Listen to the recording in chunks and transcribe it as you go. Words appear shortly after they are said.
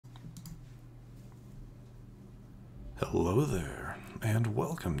Hello there, and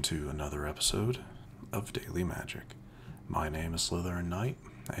welcome to another episode of Daily Magic. My name is SlytherinKnight,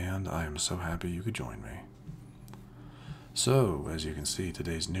 and I am so happy you could join me. So, as you can see,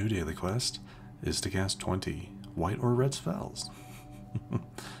 today's new daily quest is to cast 20 white or red spells.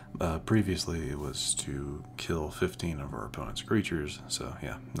 Previously, it was to kill 15 of our opponent's creatures, so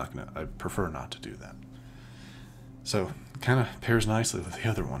yeah, I prefer not to do that. So, kind of pairs nicely with the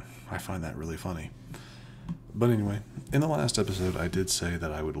other one. I find that really funny. But anyway, in the last episode I did say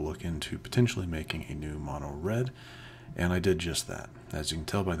that I would look into potentially making a new mono red, and I did just that. As you can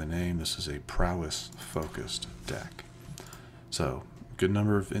tell by the name, this is a prowess focused deck. So good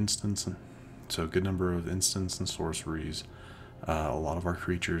number of instants and sorceries. A lot of our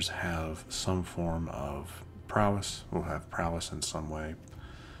creatures have some form of prowess, will have prowess in some way.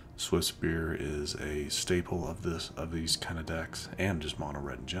 Swiftspear is a staple of these kind of decks, and just mono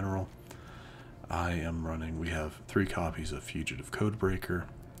red in general. We have 3 copies of Fugitive Codebreaker.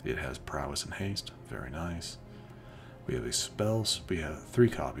 It has prowess and haste, very nice. We have 3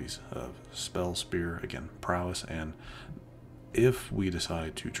 copies of Spellspear, again, prowess, and if we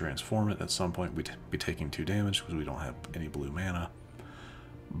decide to transform it at some point, we'd be taking 2 damage because we don't have any blue mana,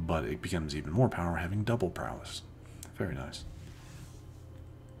 but it becomes even more power having double prowess. Very nice.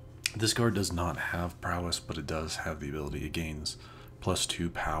 This card does not have prowess, but it does have the ability, it gains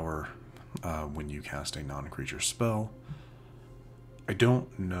 +2 power when you cast a non-creature spell. I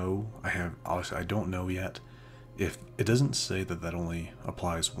don't know yet if it doesn't say that only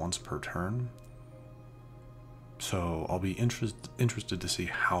applies once per turn, so I'll be interested to see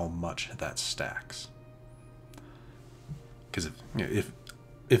how much that stacks, because if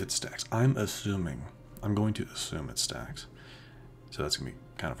it stacks, I'm going to assume it stacks, so that's gonna be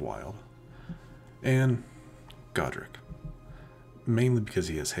kind of wild. And Goddric, mainly because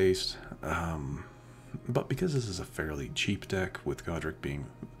he has haste, but because this is a fairly cheap deck, with Goddric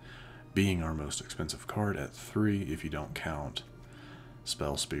being our most expensive card at 3 if you don't count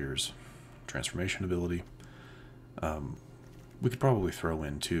Spellspear's transformation ability, we could probably throw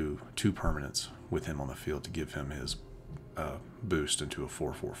in two permanents with him on the field to give him his boost into a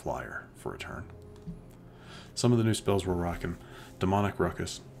 4/4 flyer for a turn. Some of the new spells we're rocking: Demonic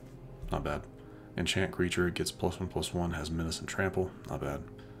Ruckus, not bad. Enchant creature, it gets +1/+1, has menace and trample, not bad.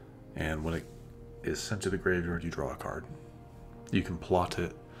 And when it is sent to the graveyard, you draw a card. You can plot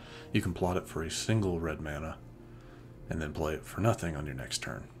it for a single red mana, and then play it for nothing on your next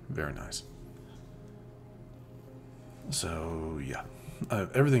turn. Very nice. So yeah,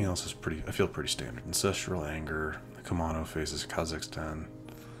 everything else is I feel pretty standard. Ancestral Anger, Kumano faces Kakkazan,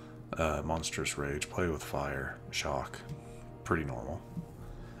 Monstrous Rage, Play with Fire, Shock, pretty normal.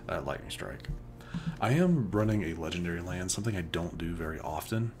 Lightning Strike. I am running a legendary land, something I don't do very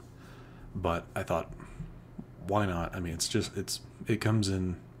often, but I thought, why not? I mean, it comes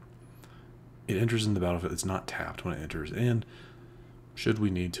in, it enters in the battlefield, it's not tapped when it enters, and should we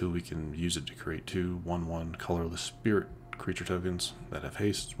need to, we can use it to create 2 1/1 colorless spirit creature tokens that have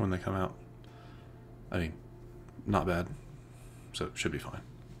haste when they come out. I mean, not bad, so it should be fine.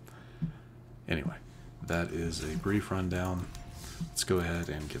 Anyway, that is a brief rundown. Let's go ahead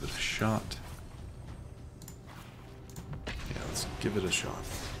and give it a shot. Yeah, let's give it a shot.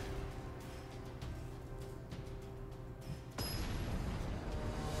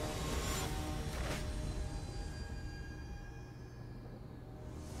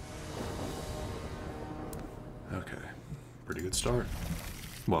 Okay, pretty good start.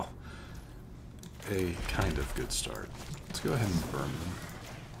 Well, a kind of good start. Let's go ahead and burn them.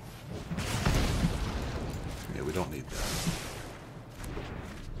 Yeah, we don't need that.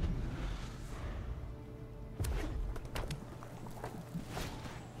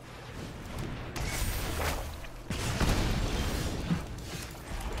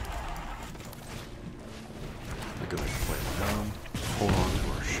 Go ahead and play it down, hold on to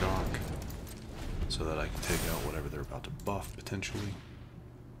our shock so that I can take out whatever they're about to buff potentially.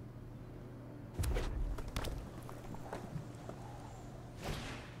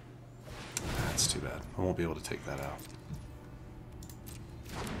 That's too bad. I won't be able to take that out.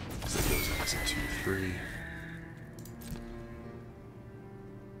 So it goes in as a 2/3.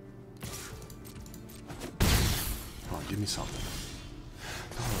 Come on, give me something.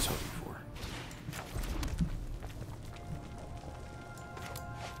 That's what I was hoping for.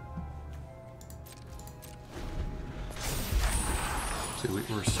 See,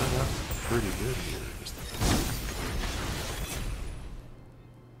 we're set up pretty good here.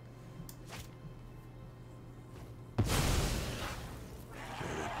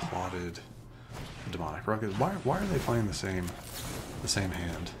 Okay, they plotted Demonic Ruckus. Why are they playing the same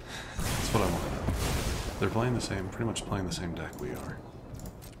hand? That's what I want to know. They're playing the same, pretty much playing the same deck we are.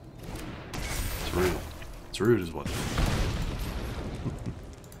 It's rude. It's rude is what it is.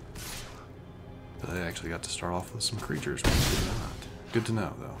 But they actually got to start off with some creatures, which did not. Good to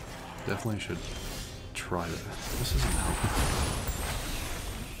know, though. Definitely should try that. This isn't helping.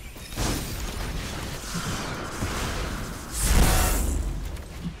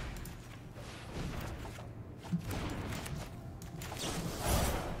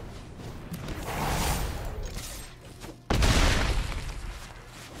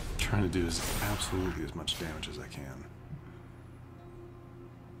 Trying to do is absolutely as much damage as I can.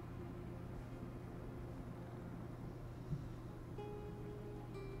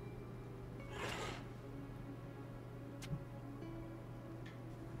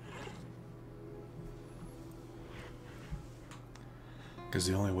 Because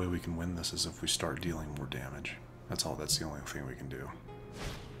the only way we can win this is if we start dealing more damage. That's all, that's the only thing we can do.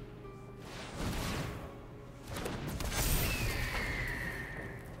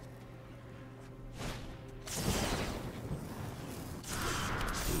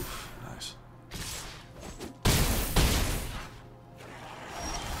 Oof, nice.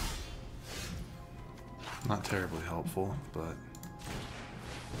 Not terribly helpful, but...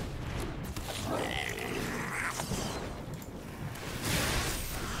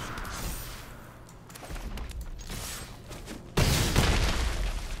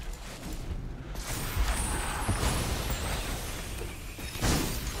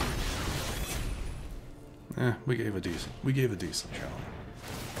 we gave a decent shot.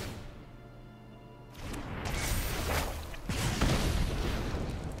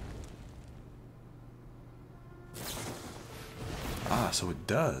 Ah, so it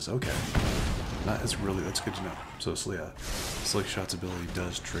does. Okay, that's good to know. So yeah, Slickshot's ability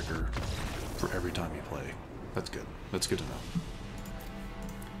does trigger for every time you play. That's good. That's good to know.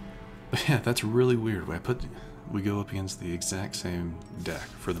 But yeah, that's really weird. We go up against the exact same deck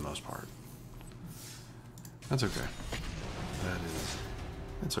for the most part. That's okay.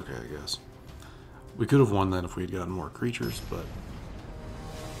 That's okay, I guess. We could have won that if we had gotten more creatures, but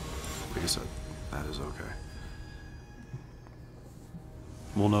like I said, that is okay.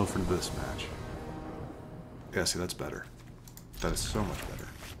 We'll know for this match. Yeah, see, that's better. That is so much better.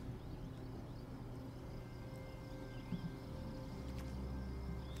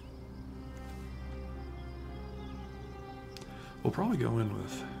 We'll probably go in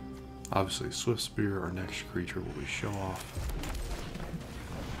with, obviously, Swiftspear. Our next creature will be Show-Off.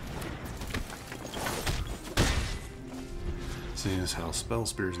 Seeing as how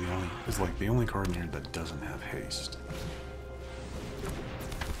Spellspear is like the only card in here that doesn't have haste.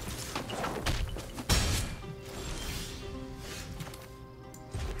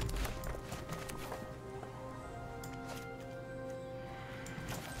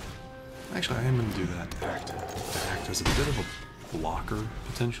 Actually, I am going to do that to act as a bit of a blocker,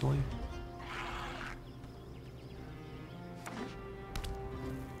 potentially.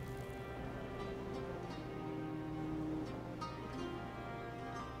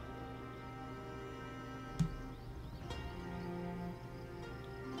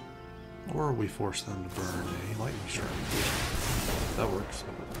 Or we force them to burn a lightning strike. That works.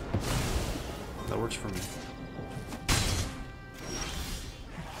 That works for me.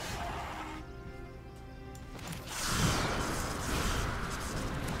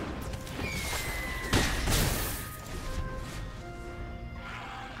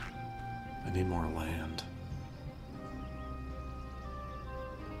 I need more land.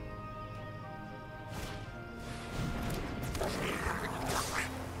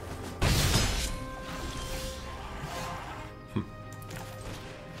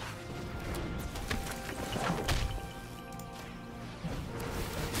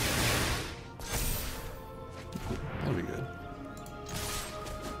 That'll be good.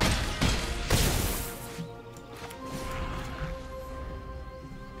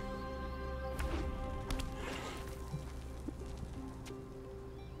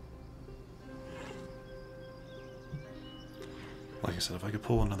 Like I said, if I could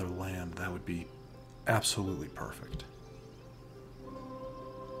pull another land, that would be absolutely perfect.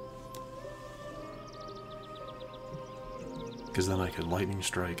 Because then I could lightning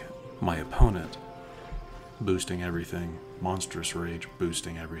strike my opponent, boosting everything, monstrous rage,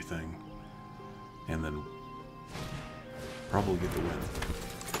 boosting everything, and then probably get the win.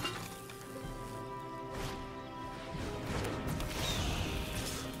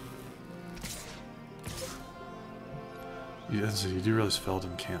 Yeah, so you do realize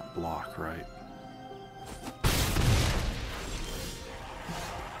Feldon can't block, right?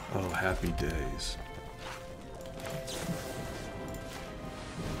 Oh, happy days.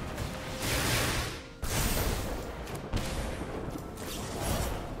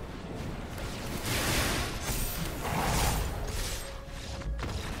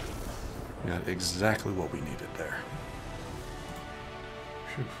 had exactly what we needed there.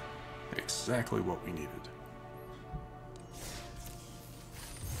 Phew. Exactly what we needed.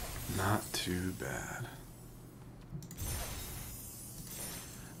 Not too bad.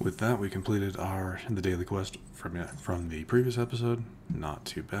 With that, we completed the daily quest from the previous episode. Not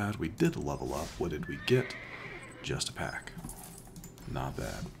too bad. We did level up. What did we get? Just a pack. Not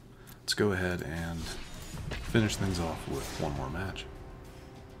bad. Let's go ahead and finish things off with one more match.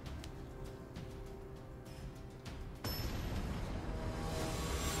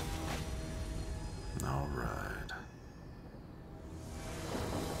 All right.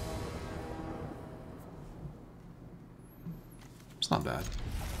 It's not bad.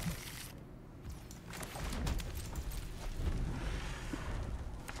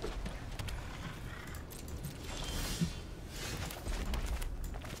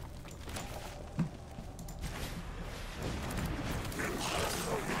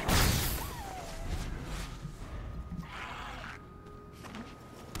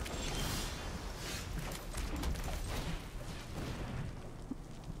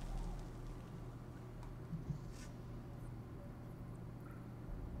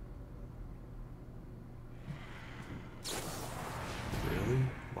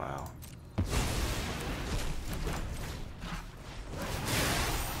 Wow.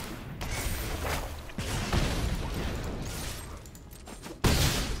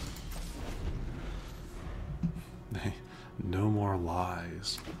 No more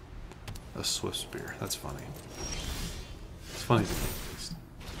lies. A Swiftspear. That's funny. It's funny to me, at least.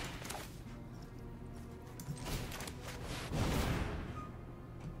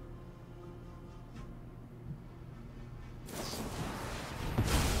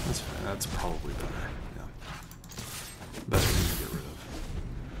 That's fine. That's probably better. Yeah. Better thing to get rid of.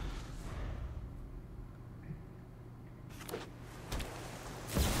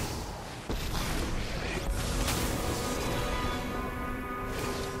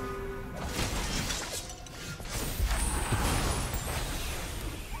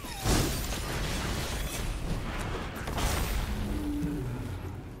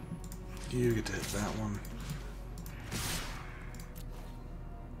 You get to hit that one.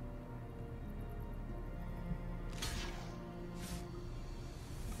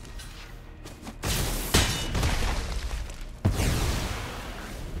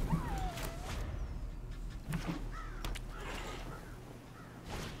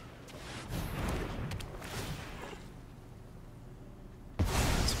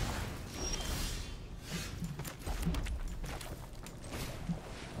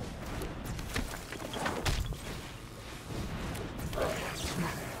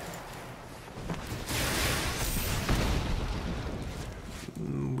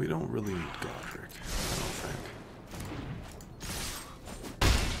 We don't really need Goddric, I don't think.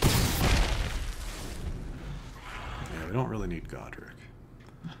 Yeah, we don't really need Goddric.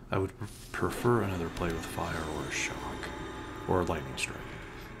 I would prefer another play with fire or a shock, or a lightning strike.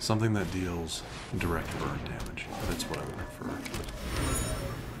 Something that deals direct burn damage. That's what I would prefer.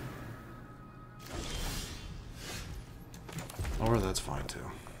 Or that's fine too.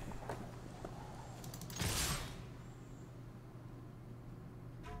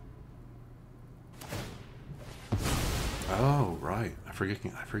 Oh, right. I forget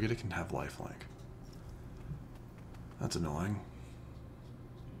it can have lifelink. That's annoying.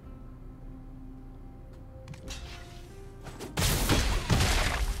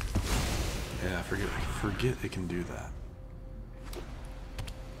 Yeah, I forget it can do that.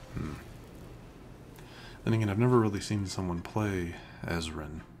 Then again, I've never really seen someone play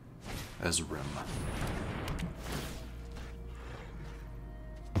Ezrim. So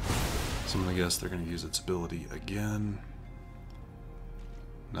I'm gonna guess they're gonna use its ability again.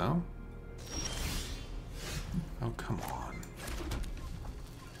 No? Oh, come on.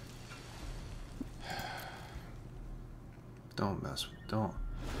 Don't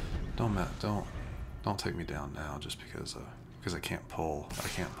take me down now just because I can't pull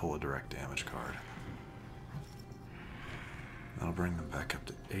a direct damage card. That'll bring them back up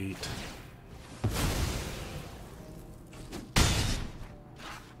to 8.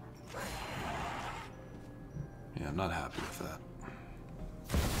 Yeah, I'm not happy with that.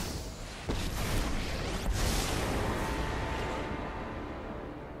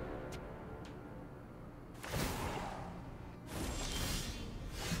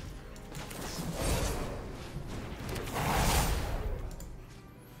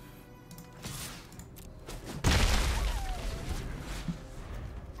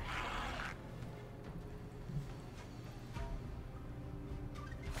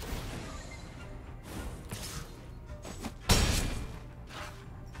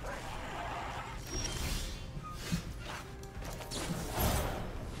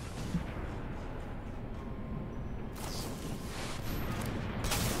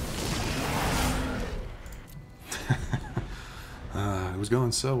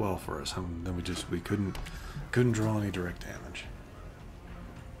 going so well for us, and then we couldn't draw any direct damage.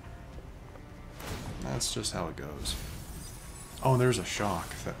 That's just how it goes. Oh, and there's a shock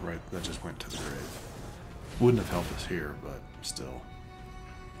that just went to the grave. Wouldn't have helped us here, but still.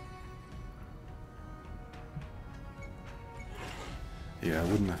 Yeah, it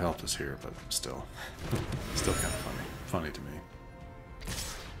wouldn't have helped us here, but still. Still kind of funny. Funny to me.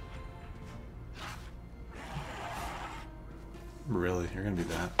 Really? You're gonna be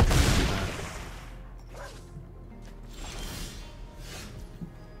that? You're gonna do that?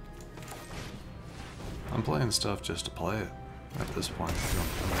 I'm playing stuff just to play it at this point.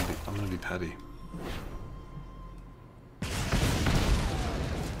 I'm gonna be petty.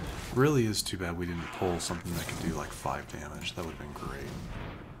 Really is too bad we didn't pull something that could do like 5 damage. That would have been great.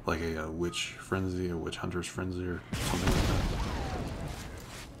 Like a Witch Frenzy, a Witch Hunter's Frenzy, or something like that.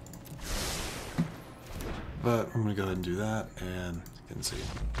 But I'm gonna go ahead and do that, and you can see.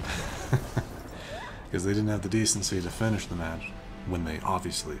 Because they didn't have the decency to finish the match when they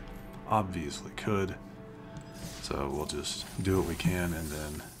obviously could. So we'll just do what we can and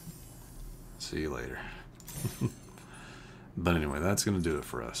then see you later. But anyway, that's going to do it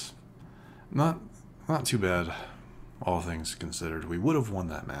for us. Not too bad, all things considered. We would have won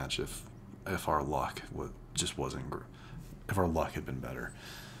that match if our luck just wasn't if our luck had been better.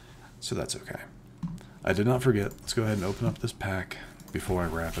 So that's okay. I did not forget. Let's go ahead and open up this pack before I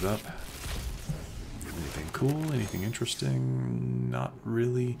wrap it up. Anything cool? Anything interesting? Not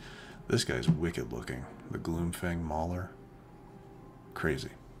really. This guy's wicked looking. The Gloomfang Mauler. Crazy.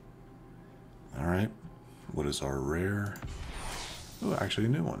 Alright. What is our rare? Oh, actually a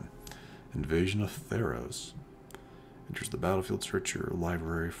new one. Invasion of Theros. Enters the battlefield, search your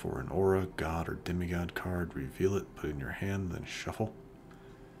library for an aura, god, or demigod card, reveal it, put it in your hand, then shuffle.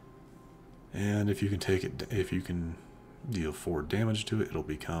 And if you can deal 4 damage to it, it'll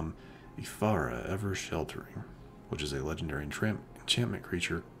become Ithara, Ever Sheltering, which is a legendary enchantment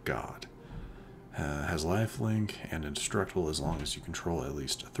creature god. Has lifelink and indestructible as long as you control at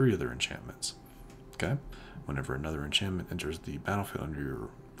least 3 other enchantments. Okay? Whenever another enchantment enters the battlefield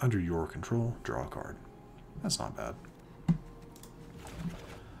under your control, draw a card. That's not bad.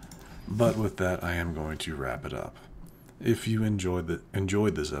 But with that, I am going to wrap it up. If you enjoyed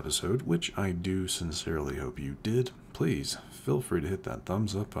this episode, which I do sincerely hope you did, please feel free to hit that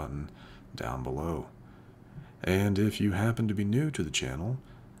thumbs up button down below. And if you happen to be new to the channel,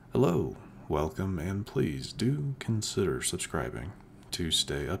 hello, welcome, and please do consider subscribing to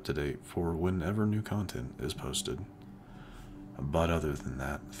stay up to date for whenever new content is posted. But other than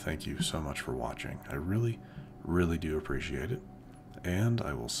that, thank you so much for watching. I really, really do appreciate it, and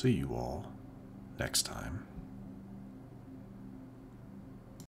I will see you all next time.